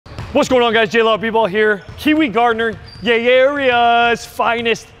What's going on, guys? JLawBball here. Kiwi Gardner, YAYAA's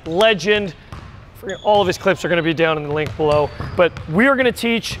finest legend. All of his clips are going to be down in the link below. But we are going to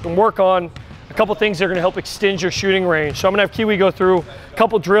teach and work on a couple things that are going to help extend your shooting range. So I'm going to have Kiwi go through a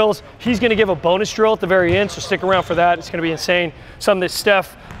couple drills. He's going to give a bonus drill at the very end, so stick around for that. It's going to be insane. Something that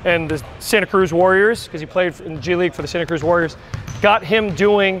Steph and the Santa Cruz Warriors, because he played in the G League for the Santa Cruz Warriors, got him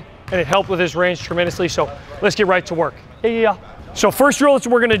doing, and it helped with his range tremendously. So let's get right to work. Yeah. So first drill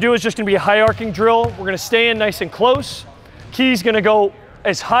that we're gonna do is just gonna be a high arcing drill. We're gonna stay in nice and close. Key's gonna go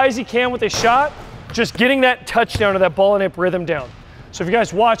as high as he can with his shot, just getting that touchdown or that ball and hip rhythm down. So if you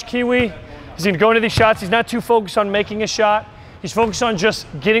guys watch Kiwi, he's gonna go into these shots. He's not too focused on making a shot. He's focused on just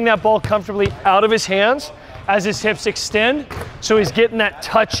getting that ball comfortably out of his hands as his hips extend. So he's getting that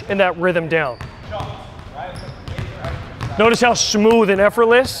touch and that rhythm down. Notice how smooth and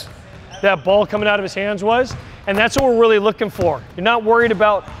effortless that ball coming out of his hands was. And that's what we're really looking for. You're not worried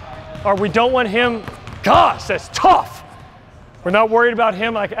about, or we don't want him, gosh, that's tough. We're not worried about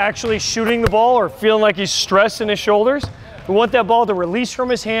him like actually shooting the ball or feeling like he's stressed in his shoulders. We want that ball to release from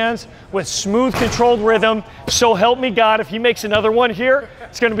his hands with smooth, controlled rhythm. So help me God, if he makes another one here,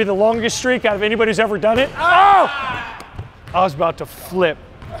 it's gonna be the longest streak out of anybody who's ever done it. Oh! I was about to flip.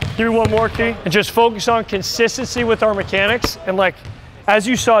 Give me one more, Key. And just focus on consistency with our mechanics. And like, as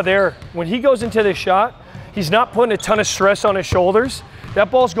you saw there, when he goes into this shot, he's not putting a ton of stress on his shoulders. That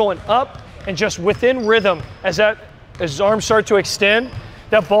ball's going up and just within rhythm as his arms start to extend,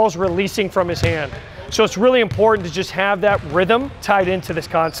 that ball's releasing from his hand. So it's really important to just have that rhythm tied into this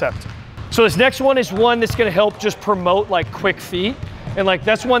concept. So this next one is one that's gonna help just promote like quick feet. And like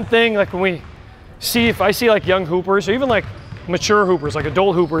that's one thing, like when we see, if I see like young hoopers or even like mature hoopers, like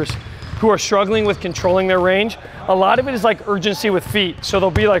adult hoopers who are struggling with controlling their range, a lot of it is like urgency with feet. So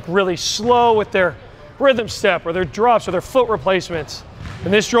they'll be like really slow with their rhythm step or their drops or their foot replacements.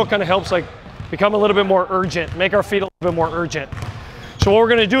 And this drill kind of helps like become a little bit more urgent, make our feet a little bit more urgent. So what we're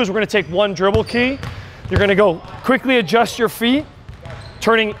gonna do is we're gonna take one dribble, Key. You're gonna go quickly adjust your feet,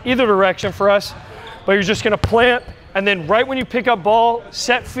 turning either direction for us, but you're just gonna plant, and then right when you pick up ball,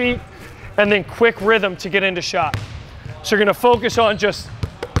 set feet, and then quick rhythm to get into shot. So you're gonna focus on just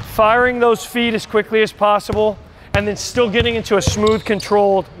firing those feet as quickly as possible, and then still getting into a smooth,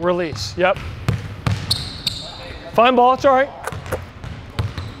 controlled release. Yep. Fine ball, it's all right.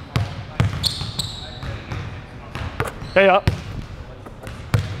 Hey up.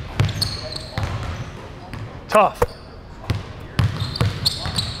 Tough.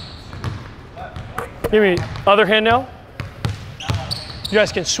 Give me other hand now. You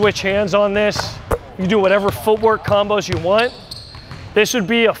guys can switch hands on this. You can do whatever footwork combos you want. This would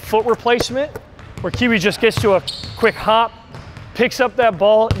be a foot replacement where Kiwi just gets to a quick hop, picks up that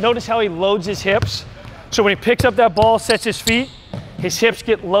ball. Notice how he loads his hips. So when he picks up that ball, sets his feet, his hips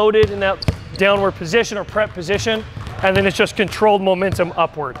get loaded in that downward position or prep position, and then it's just controlled momentum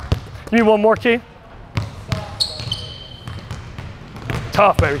upward. Give me one more, Key.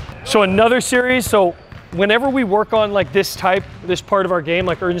 Tough, baby. So another series, so whenever we work on like this part of our game,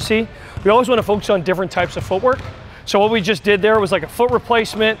 like urgency, we always want to focus on different types of footwork. So what we just did there was like a foot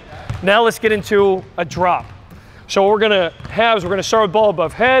replacement. Now let's get into a drop. So what we're gonna have is we're gonna start with ball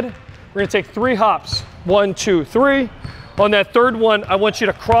above head. We're gonna take 3 hops. 1, 2, 3. On that third one, I want you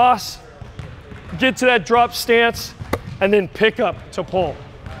to cross, get to that drop stance, and then pick up to pull.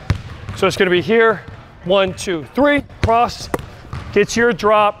 So it's gonna be here, 1, 2, 3, cross, get to your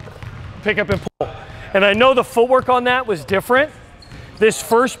drop, pick up and pull. And I know the footwork on that was different. This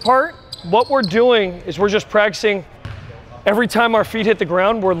first part, what we're doing is we're just practicing every time our feet hit the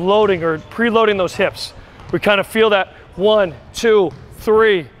ground, we're loading or preloading those hips. We kind of feel that 1, 2,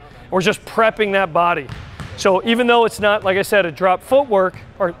 3. We're just prepping that body. So even though it's not, like I said, a drop footwork,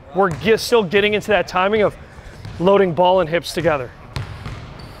 we're still getting into that timing of loading ball and hips together.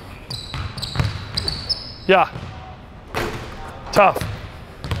 Yeah. Tough.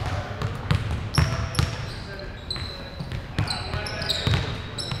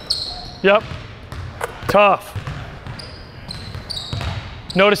 Yep. Tough.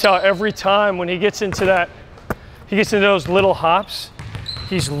 Notice how every time when he gets into those little hops,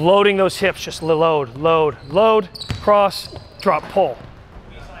 he's loading those hips, just load, load, load, cross, drop, pull.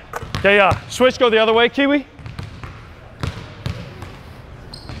 Yeah. Switch, go the other way, Kiwi.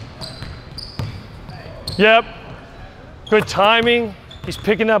 Yep. Good timing. He's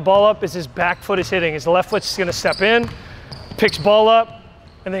picking that ball up as his back foot is hitting. His left foot's gonna step in, picks ball up,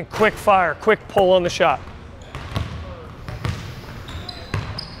 and then quick fire, quick pull on the shot.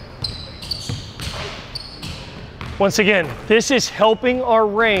 Once again, this is helping our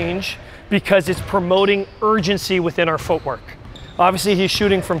range because it's promoting urgency within our footwork. Obviously, he's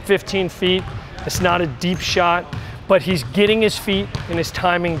shooting from 15 feet. It's not a deep shot, but he's getting his feet and his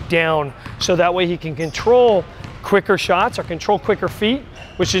timing down so that way he can control quicker shots or control quicker feet,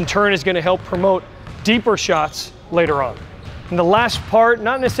 which in turn is going to help promote deeper shots later on. And the last part,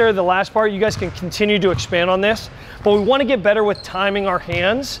 not necessarily the last part, you guys can continue to expand on this, but we want to get better with timing our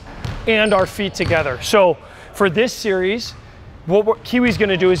hands and our feet together. So for this series, what Kiwi's going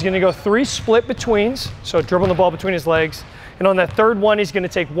to do is going to go 3 split betweens, so dribbling the ball between his legs, and on that third one, he's going to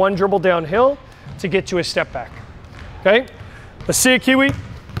take 1 dribble downhill to get to his step back. Okay? Let's see it, Kiwi.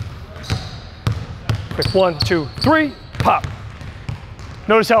 Quick 1, 2, 3, pop.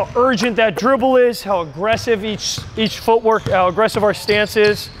 Notice how urgent that dribble is, how aggressive each footwork, how aggressive our stance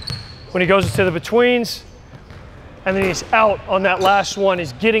is when he goes into the betweens. And then he's out on that last one.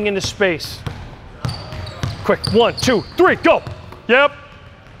 He's getting into space. Quick, 1, 2, 3, go. Yep.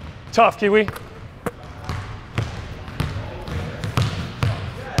 Tough, Kiwi.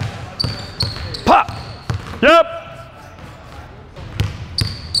 Pop. Yep.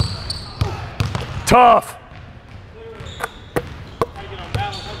 Tough.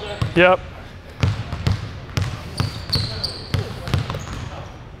 Yep.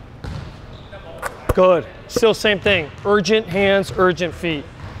 Good. Still same thing. Urgent hands, urgent feet.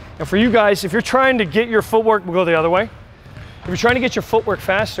 And for you guys, if you're trying to get your footwork, we'll go the other way. If you're trying to get your footwork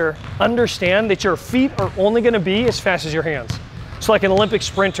faster, understand that your feet are only going to be as fast as your hands. So like an Olympic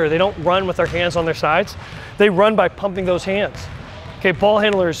sprinter, they don't run with their hands on their sides. They run by pumping those hands. Okay, ball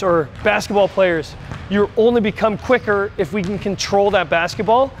handlers or basketball players, you only become quicker if we can control that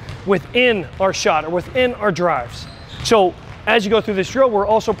basketball within our shot or within our drives. So as you go through this drill, we're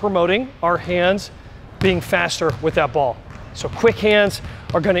also promoting our hands being faster with that ball. So quick hands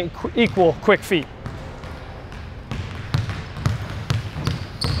are going to equal quick feet.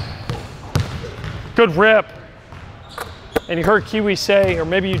 Good rip. And you heard Kiwi say, or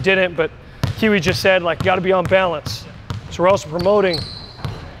maybe you didn't, but Kiwi just said, like, you got to be on balance. So we're also promoting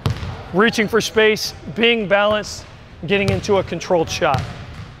reaching for space, being balanced, getting into a controlled shot.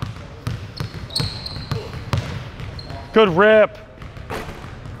 Good rip.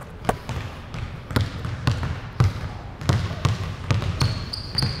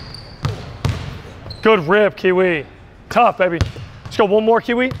 Good rip, Kiwi. Tough, baby. Let's go one more,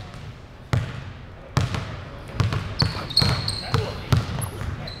 Kiwi.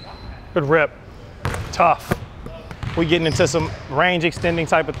 Good rip. Tough. We're getting into some range extending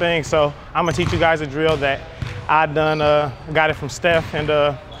type of things, so I'm gonna teach you guys a drill that I got it from Steph,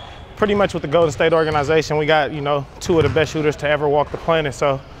 and pretty much with the Golden State organization, we got, you know, 2 of the best shooters to ever walk the planet.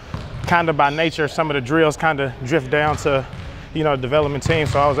 So kind of by nature, some of the drills kind of drift down to, you know, development team,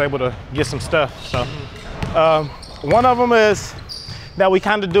 so I was able to get some stuff. So one of them is that we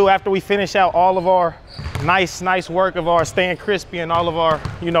kind of do after we finish out all of our nice work of our staying crispy and all of our,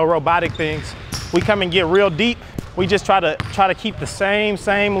 you know, robotic things. We come and get real deep. We just try to keep the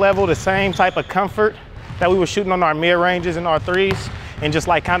same level, the same type of comfort that we were shooting on our mid ranges and our threes, and just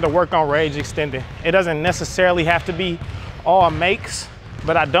like kind of work on range extending. It doesn't necessarily have to be all makes,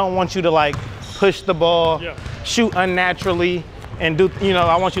 but I don't want you to like push the ball, shoot unnaturally, and do, you know,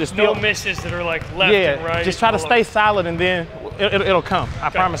 I want you to still. No misses that are like left and right. Just try to stay solid, and then it'll come. I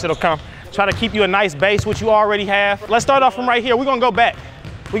promise it'll come. Try to keep you a nice base, which you already have. Let's start off from right here. We're gonna go back.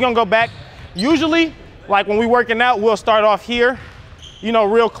 We're gonna go back. Usually, like when we're working out, we'll start off here, you know,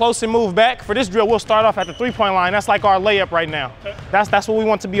 real close and move back. For this drill, we'll start off at the 3-point line. That's like our layup right now. That's what we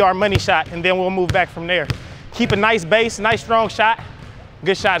want to be our money shot, and then we'll move back from there. Keep a nice base, nice strong shot.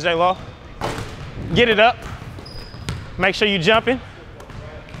 Good shot, JLaw. Get it up. Make sure you're jumping.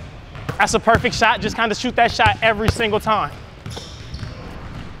 That's a perfect shot. Just kind of shoot that shot every single time.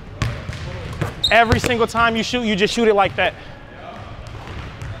 Every single time you shoot, you just shoot it like that.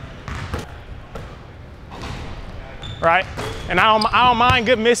 Right? And I don't mind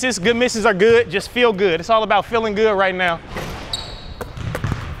good misses. Good misses are good. Just feel good. It's all about feeling good right now.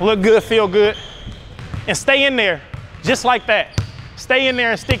 Look good, feel good. And stay in there, just like that. Stay in there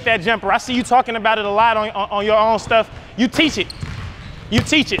and stick that jumper. I see you talking about it a lot on your own stuff. You teach it. You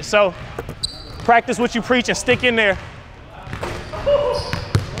teach it. So practice what you preach and stick in there.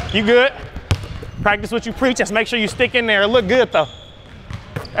 You good? Practice what you preach. Just make sure you stick in there. It look good though.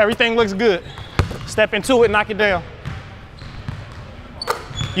 Everything looks good. Step into it, knock it down.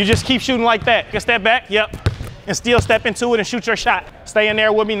 You just keep shooting like that. Get step back, yep. And still step into it and shoot your shot. Stay in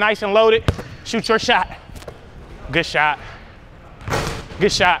there with me, nice and loaded. Shoot your shot. Good shot.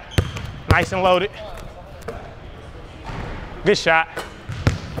 Good shot. Nice and loaded. Good shot.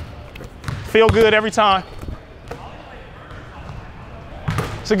 Feel good every time.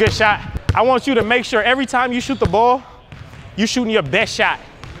 It's a good shot. I want you to make sure every time you shoot the ball, you shooting your best shot.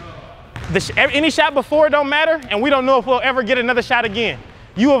 Any shot before don't matter, and we don't know if we'll ever get another shot again.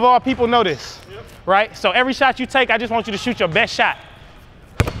 You of all people know this, right? So every shot you take, I just want you to shoot your best shot.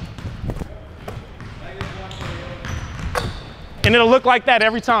 And it'll look like that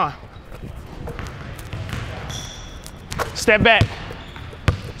every time. Step back.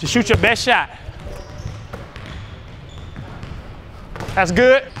 Just shoot your best shot. That's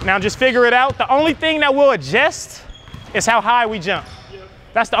good. Now just figure it out. The only thing that will adjust is how high we jump.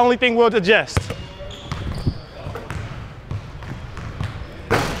 That's the only thing we'll adjust.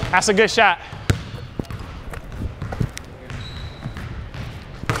 That's a good shot.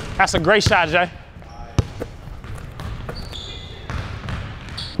 That's a great shot, Jay.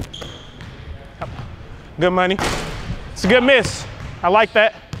 Good money. It's a good miss. I like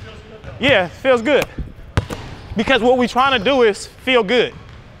that. Yeah, it feels good. Because what we're trying to do is feel good.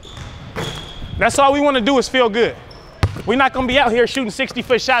 That's all we want to do is feel good. We're not going to be out here shooting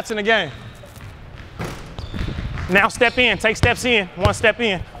 60-foot shots in a game. Now step in, take steps in, one step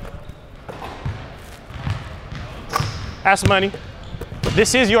in. That's money.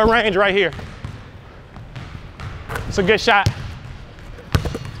 This is your range right here. It's a good shot.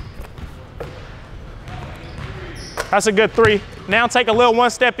 That's a good 3. Now take a little one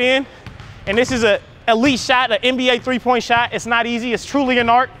step in, and this is an elite shot, an NBA three-point shot. It's not easy, it's truly an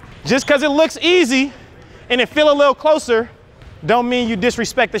art. Just because it looks easy and it feel a little closer, don't mean you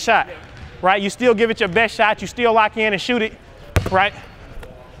disrespect the shot, right? You still give it your best shot, you still lock in and shoot it, right?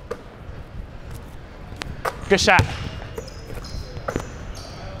 Good shot.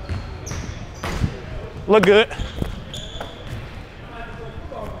 Look good.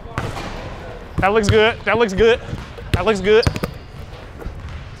 That looks good, that looks good. That looks good.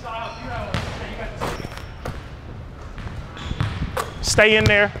 Stay in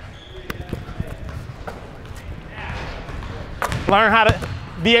there. Learn how to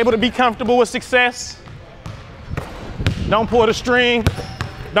be able to be comfortable with success. Don't pull the string.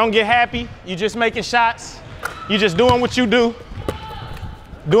 Don't get happy. You just making shots. You just doing what you do.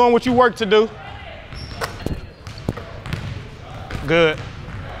 Doing what you work to do. Good.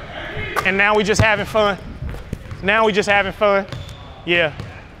 And now we just having fun. Now we just having fun. Yeah.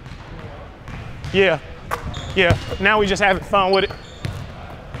 Yeah. Yeah. Now we just having fun with it.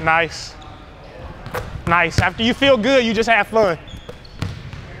 Nice. Nice. After you feel good, you just have fun.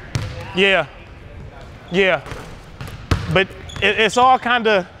 Yeah. Yeah. But it's all kind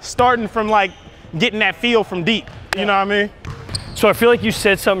of starting from like getting that feel from deep. You know what I mean? So I feel like you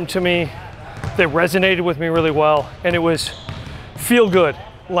said something to me that resonated with me really well, and it was feel good.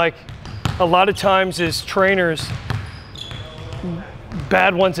 Like a lot of times as trainers,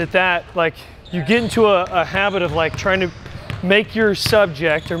 bad ones at that, like you get into a habit of like trying to make your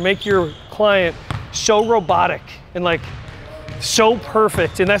subject or make your client so robotic and like so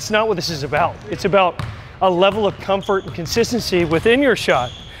perfect, and that's not what this is about. It's about a level of comfort and consistency within your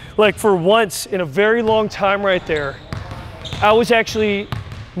shot. Like for once in a very long time right there, I was actually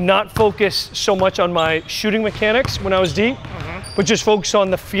not focused so much on my shooting mechanics when I was deep, but just focused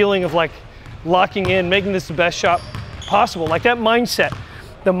on the feeling of like locking in, making this the best shot possible. Like that mindset,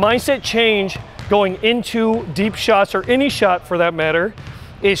 the mindset change going into deep shots or any shot for that matter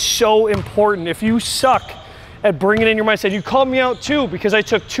is so important. If you suck at bringing in your mindset, you called me out too because I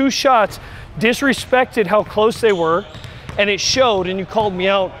took 2 shots, disrespected how close they were, and it showed, and you called me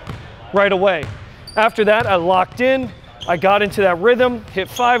out right away. After that, I locked in, I got into that rhythm, hit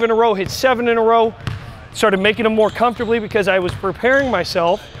 5 in a row, hit 7 in a row, started making them more comfortably because I was preparing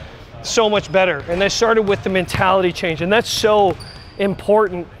myself so much better. And that started with the mentality change, and that's so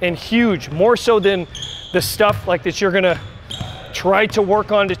important and huge, more so than the stuff like that you're gonna try to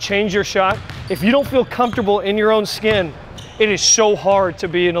work on to change your shot. If you don't feel comfortable in your own skin, it is so hard to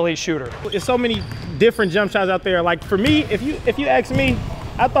be an elite shooter. There's so many different jump shots out there. Like for me, if you ask me,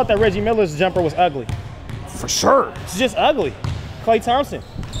 I thought that Reggie Miller's jumper was ugly. For sure. It's just ugly. Klay Thompson,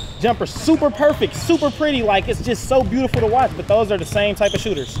 jumper super perfect, super pretty. Like it's just so beautiful to watch. But those are the same type of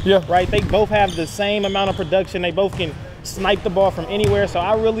shooters. Yeah. Right? They both have the same amount of production. They both can snipe the ball from anywhere. So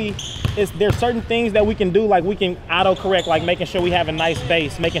there's certain things that we can do, like we can auto-correct, like making sure we have a nice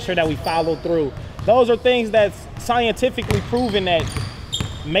base, making sure that we follow through. Those are things that's scientifically proven that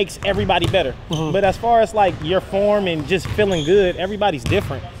makes everybody better. But as far as like your form and just feeling good, everybody's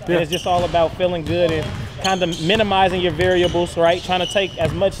different. Yeah. And it's just all about feeling good and kind of minimizing your variables, right? Trying to take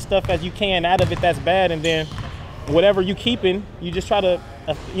as much stuff as you can out of it that's bad, and then whatever you keeping, you just try to,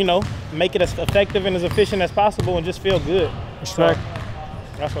 you know, make it as effective and as efficient as possible and just feel good. Respect.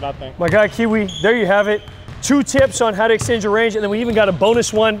 So, that's what I think. My guy Kiwi, there you have it. 2 tips on how to extend your range, and then we even got a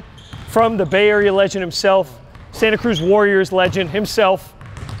bonus one from the Bay Area legend himself, Santa Cruz Warriors legend himself.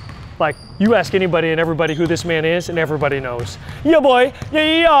 Like, you ask anybody and everybody who this man is, and everybody knows. Yeah, boy.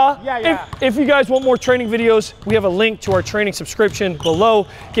 Yeah. If you guys want more training videos, we have a link to our training subscription below.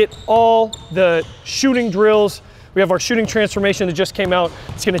 Get all the shooting drills. We have our shooting transformation that just came out.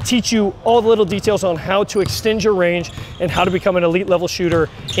 It's going to teach you all the little details on how to extend your range and how to become an elite level shooter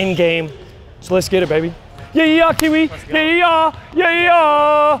in game. So let's get it, baby. Yeah, Kiwi. Yeah.